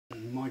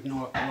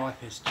life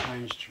has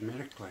changed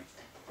dramatically.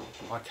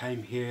 I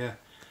came here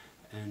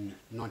in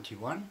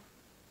 '91.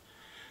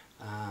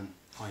 I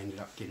ended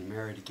up getting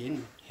married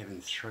again,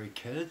 having 3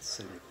 kids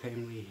and a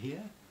family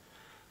here.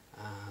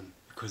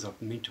 Because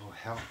of mental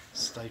health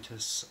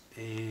status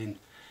and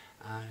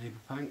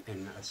everything,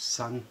 and a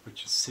son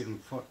which is 7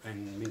 foot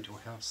and mental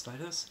health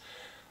status,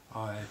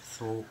 I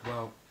thought,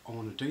 well, I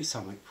want to do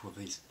something for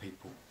these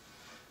people.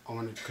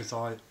 Because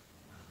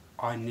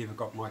I never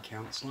got my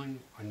counselling,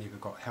 I never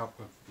got help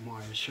with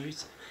my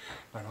issues,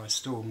 but I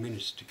still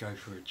managed to go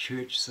through a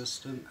church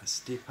system, a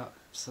step-up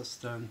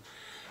system.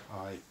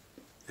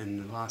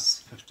 In the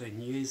last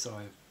 15 years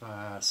I've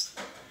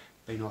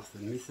been off the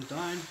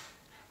methadone,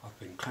 I've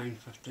been clean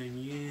 15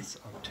 years,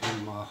 I've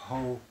turned my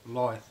whole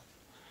life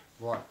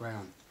right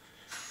round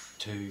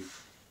to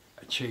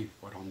achieve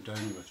what I'm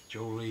doing with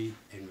Julie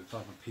and with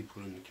other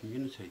people in the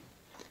community.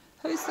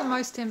 Who's the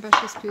most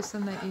ambitious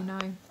person that you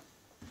know?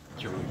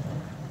 Julie.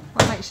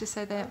 What makes you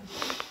say that?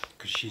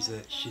 Because she's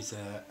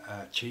a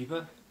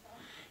achiever.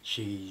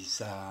 She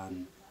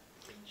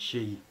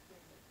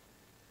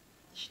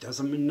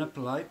doesn't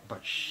manipulate,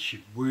 but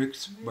she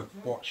works with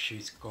what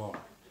she's got,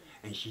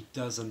 and she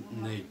doesn't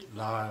need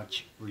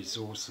large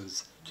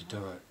resources to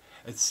do it.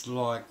 It's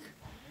like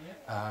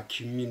a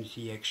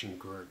community action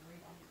group,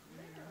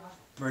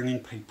 bringing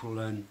people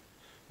in,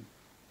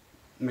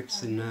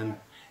 mixing in,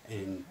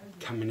 and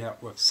coming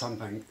out with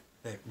something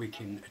that we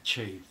can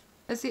achieve.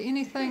 Is there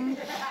anything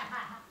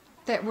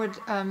that would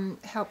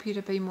help you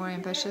to be more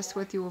ambitious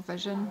with your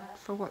vision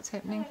for what's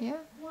happening here?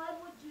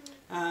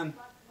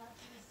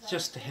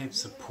 Just to have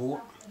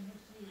support,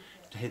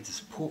 the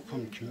support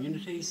from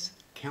communities,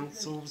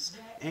 councils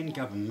and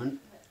government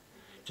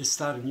to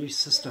start a new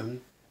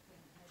system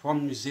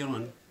from New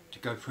Zealand to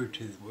go through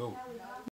to the world.